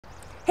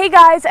Hey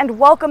guys, and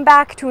welcome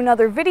back to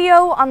another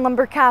video on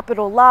Lumber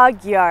Capital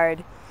Log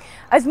Yard.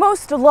 As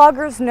most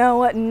loggers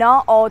know,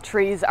 not all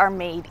trees are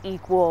made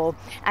equal,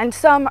 and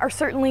some are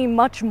certainly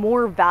much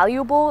more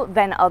valuable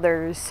than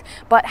others.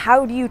 But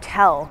how do you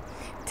tell?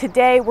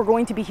 Today we're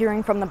going to be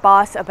hearing from the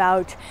boss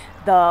about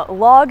the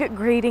log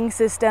grading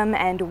system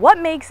and what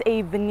makes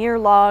a veneer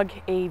log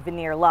a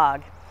veneer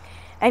log.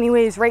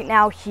 Anyways, right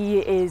now he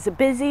is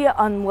busy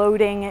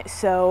unloading,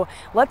 so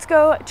let's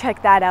go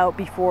check that out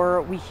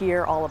before we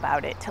hear all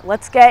about it.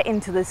 Let's get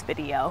into this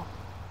video.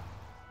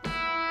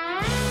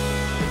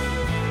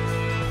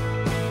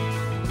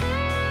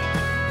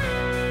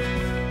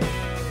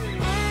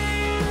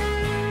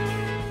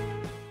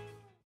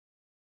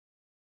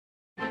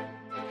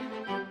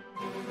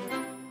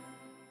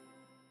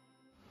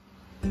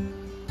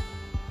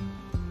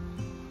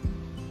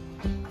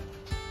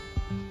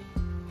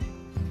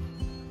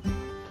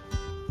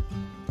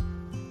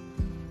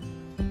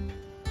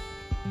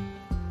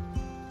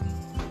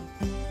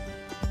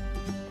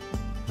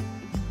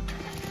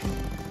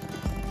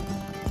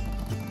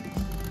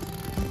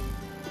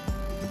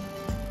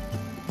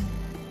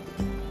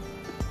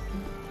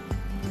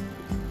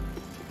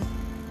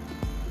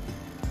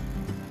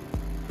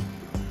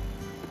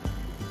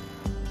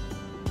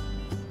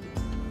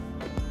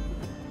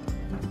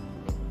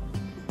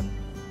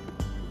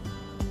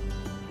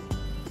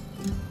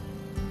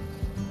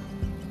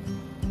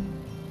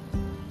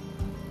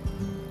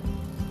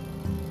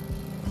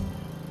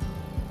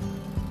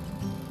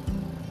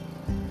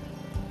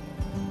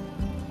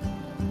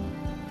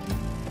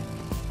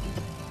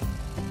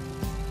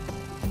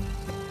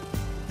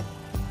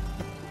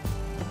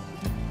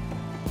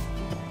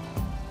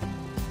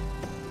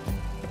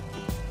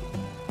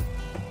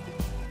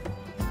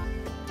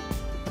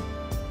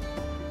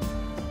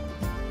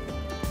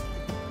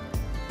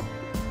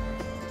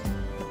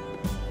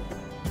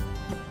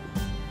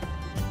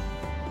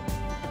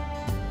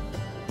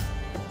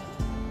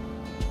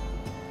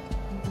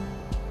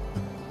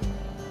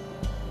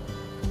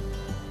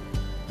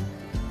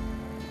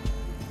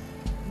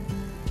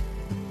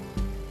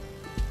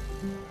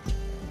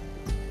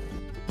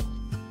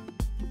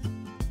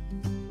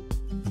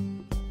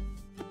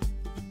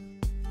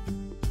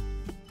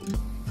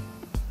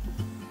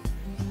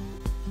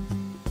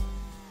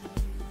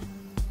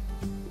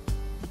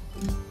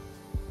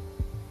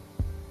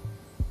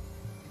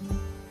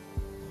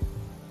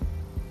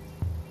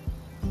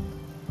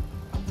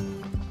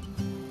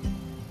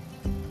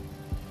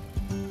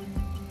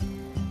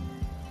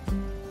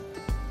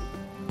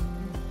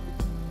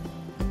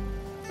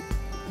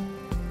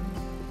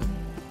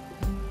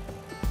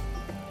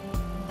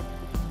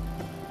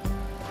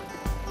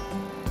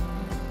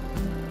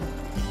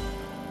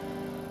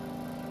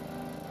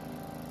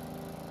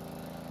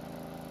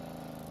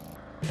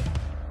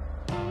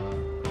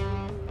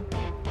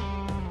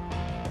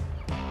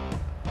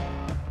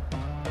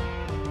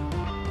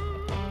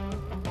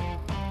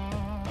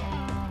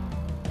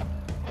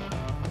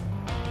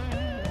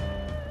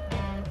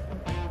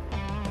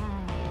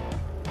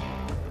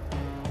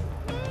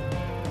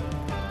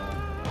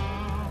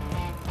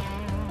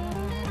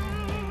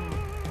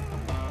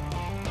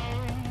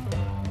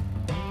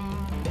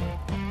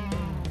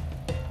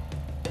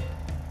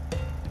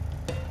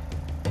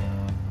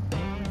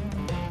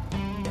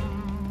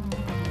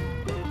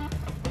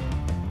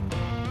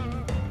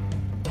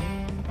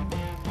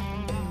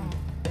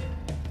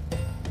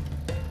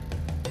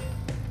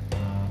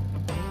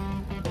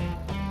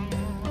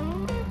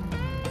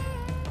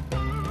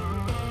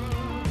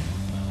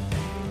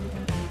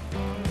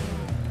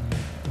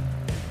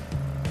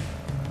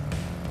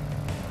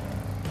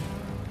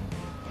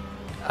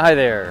 Hi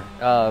there.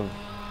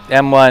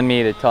 Em wanted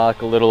me to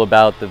talk a little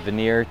about the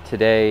veneer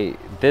today.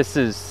 This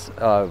is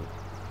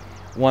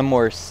one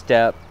more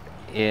step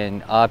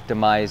in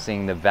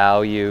optimizing the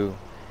value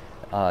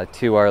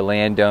to our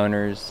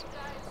landowners.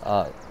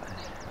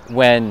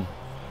 When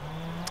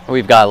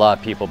we've got a lot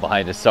of people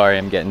behind us, sorry,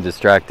 I'm getting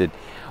distracted.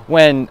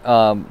 When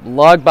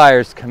log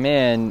buyers come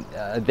in,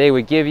 they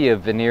would give you a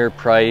veneer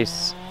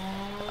price,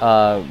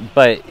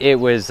 but it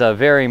was a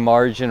very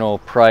marginal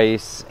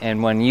price,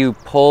 and when you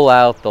pull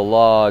out the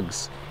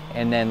logs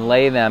and then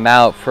lay them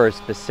out for a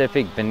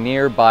specific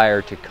veneer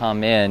buyer to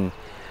come in,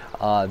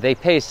 they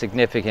pay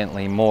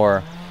significantly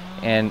more.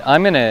 And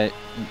I'm going to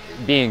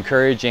be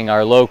encouraging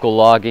our local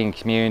logging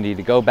community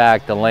to go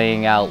back to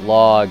laying out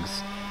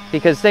logs,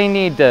 because they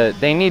need to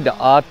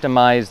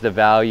optimize the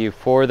value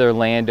for their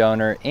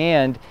landowner,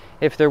 and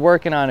if they're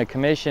working on a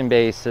commission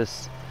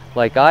basis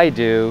like I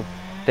do,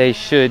 they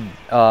should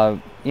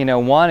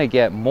want to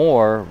get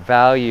more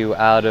value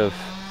out of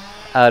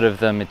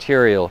the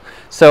material.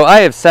 So I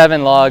have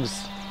 7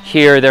 logs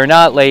here. They're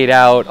not laid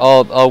out.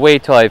 I'll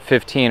wait till I have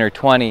 15 or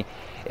 20.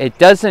 It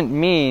doesn't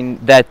mean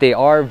that they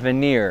are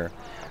veneer,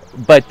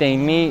 but they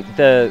meet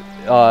the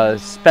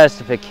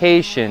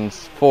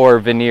specifications for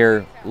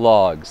veneer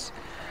logs.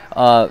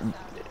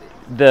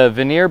 The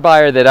veneer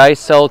buyer that I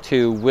sell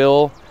to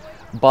will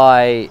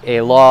buy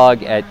a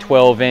log at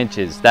 12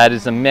 inches. That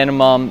is a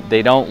minimum.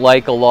 They don't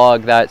like a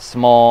log that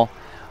small.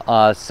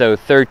 So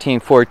 13,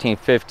 14,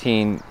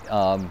 15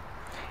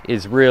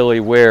 is really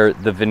where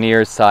the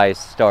veneer size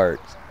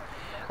starts.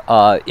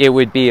 It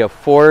would be a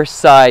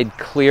 4-side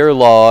clear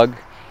log,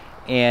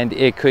 and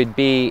it could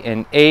be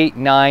an 8,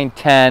 9,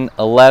 10,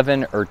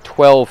 11, or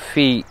 12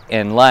 feet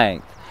in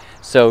length.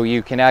 So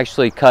you can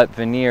actually cut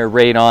veneer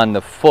right on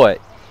the foot.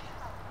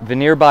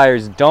 Veneer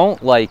buyers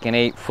don't like an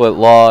 8-foot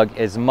log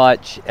as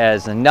much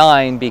as a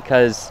 9,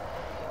 because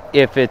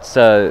if it's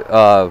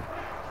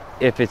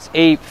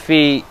 8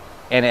 feet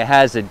and it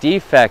has a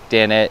defect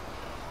in it,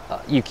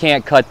 you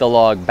can't cut the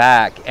log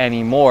back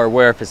anymore.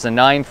 Where if it's a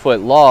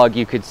 9-foot log,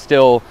 you could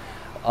still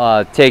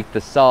take the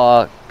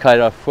saw, cut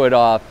a foot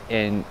off,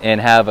 and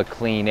have a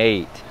clean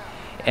 8.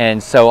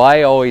 And so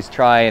I always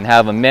try and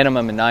have a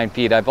minimum of 9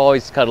 feet. I've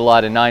always cut a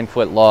lot of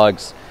 9-foot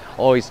logs,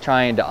 always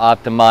trying to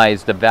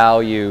optimize the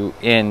value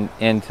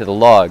into the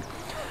log.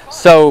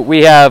 So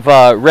we have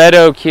red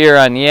oak here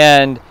on the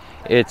end.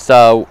 It's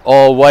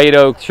all white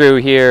oak through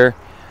here,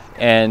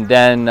 and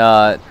then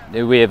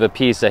we have a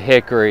piece of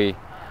hickory.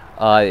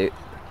 The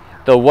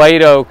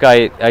white oak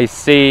I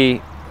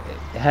see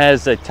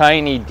has a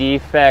tiny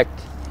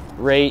defect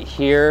right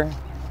here,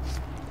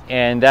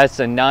 and that's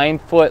a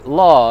 9-foot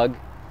log.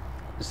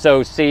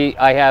 So see,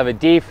 I have a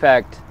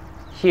defect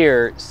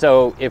here,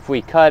 so if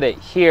we cut it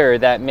here,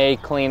 that may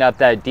clean up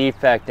that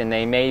defect, and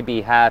they may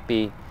be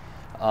happy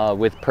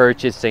with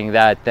purchasing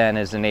that then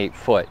as an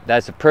 8-foot.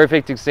 That's a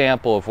perfect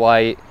example of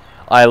why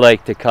I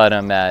like to cut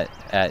them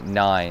at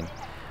 9.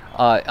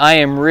 I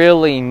am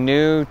really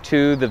new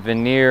to the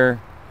veneer,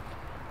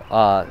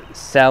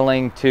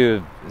 selling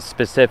to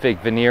specific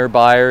veneer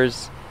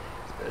buyers.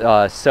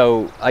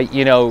 So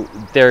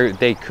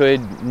they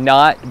could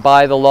not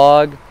buy the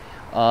log.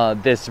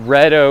 This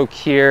red oak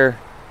here,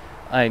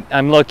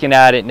 I'm looking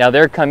at it now.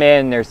 They're come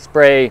in, they're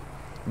spray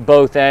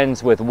both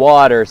ends with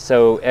water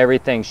so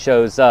everything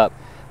shows up.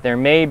 There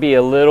may be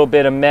a little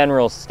bit of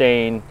mineral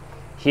stain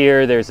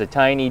here. There's a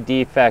tiny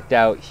defect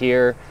out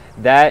here.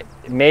 That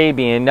may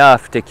be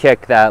enough to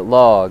kick that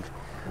log.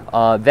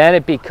 Then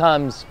it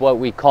becomes what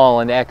we call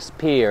an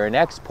XP, or an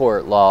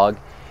export log,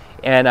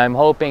 and I'm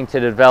hoping to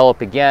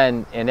develop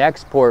again an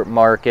export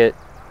market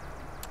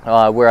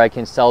where I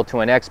can sell to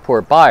an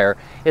export buyer.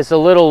 It's a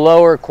little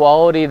lower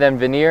quality than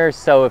veneer,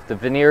 so if the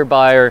veneer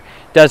buyer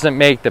doesn't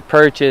make the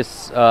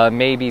purchase,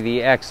 maybe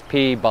the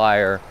XP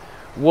buyer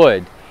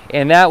would.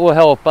 And that will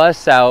help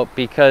us out,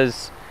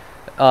 because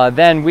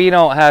then we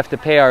don't have to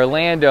pay our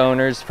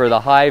landowners for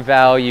the high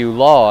value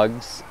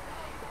logs,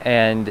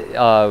 and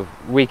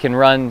we can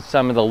run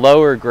some of the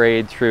lower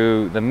grade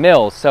through the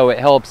mill. So it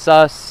helps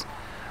us,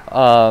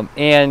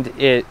 and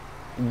it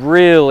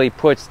really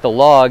puts the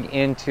log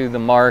into the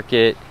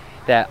market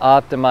that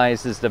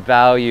optimizes the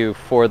value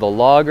for the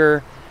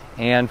logger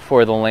and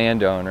for the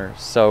landowner.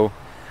 So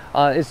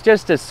it's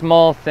just a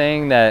small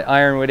thing that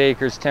Ironwood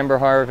Acres Timber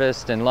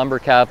Harvest and Lumber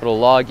Capital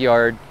Log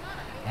Yard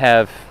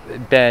have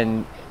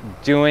been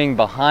doing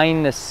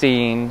behind the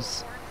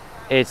scenes.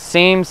 It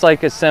seems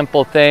like a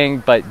simple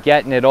thing, but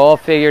getting it all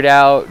figured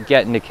out,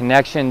 getting the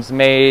connections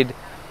made,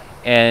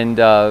 and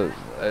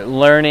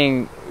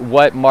learning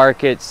what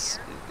markets,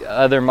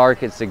 other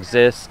markets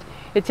exist,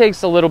 it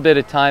takes a little bit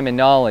of time and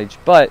knowledge.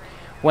 But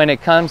when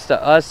it comes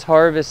to us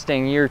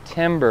harvesting your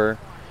timber,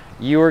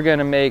 you are going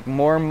to make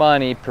more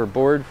money per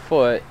board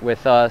foot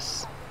with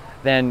us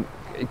than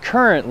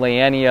currently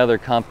any other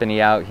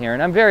company out here.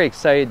 And I'm very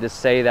excited to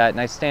say that,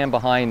 and I stand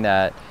behind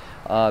that,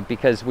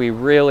 because we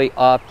really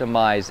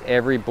optimize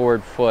every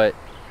board foot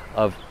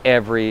of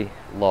every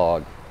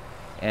log.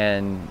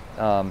 And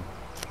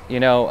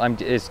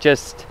it's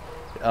just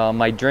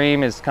my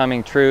dream is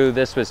coming true.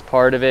 This was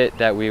part of it,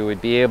 that we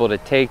would be able to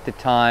take the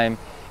time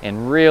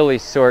and really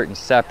sort and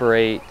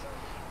separate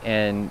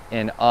and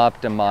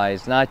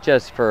optimize, not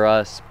just for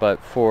us, but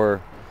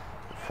for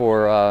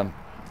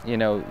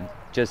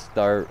just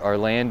our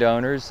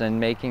landowners, and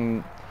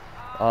making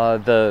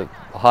the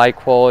high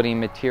quality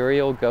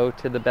material go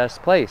to the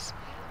best place.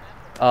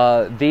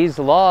 These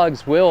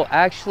logs will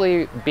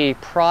actually be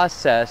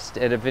processed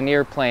at a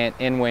veneer plant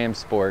in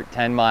Williamsport,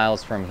 10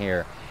 miles from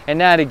here. And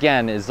that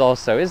again is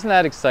also, isn't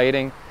that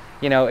exciting?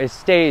 It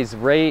stays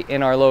right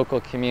in our local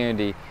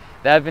community.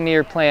 That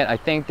veneer plant, I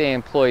think they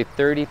employ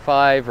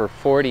 35 or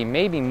 40,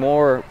 maybe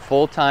more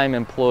full-time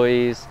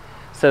employees.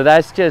 So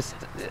that's just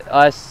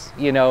us,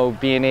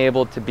 being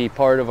able to be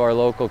part of our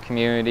local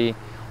community.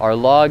 Our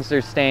logs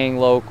are staying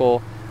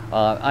local.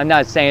 I'm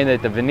not saying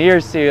that the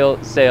veneer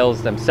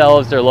sales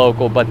themselves are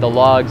local, but the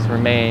logs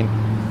remain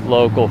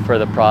local for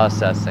the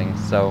processing.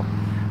 So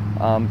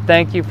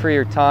thank you for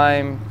your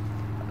time.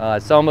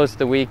 It's almost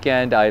the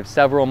weekend. I have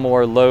several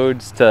more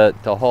loads to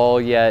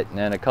haul yet,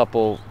 and a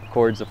couple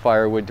cords of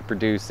firewood to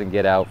produce and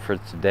get out for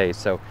today.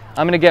 So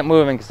I'm going to get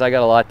moving because I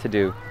got a lot to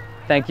do.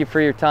 Thank you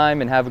for your time,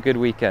 and have a good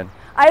weekend.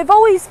 I've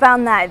always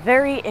found that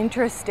very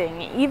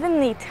interesting. Even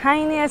the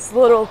tiniest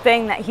little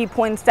thing that he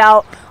points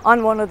out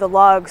on one of the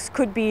logs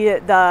could be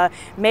the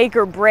make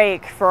or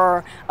break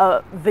for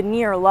a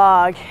veneer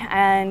log,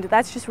 and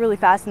that's just really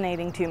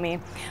fascinating to me.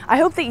 I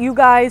hope that you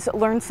guys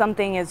learned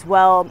something as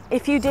well.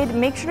 If you did,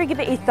 make sure to give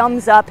it a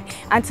thumbs up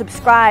and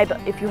subscribe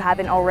if you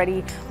haven't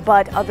already.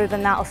 But other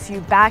than that, I'll see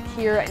you back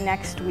here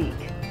next week.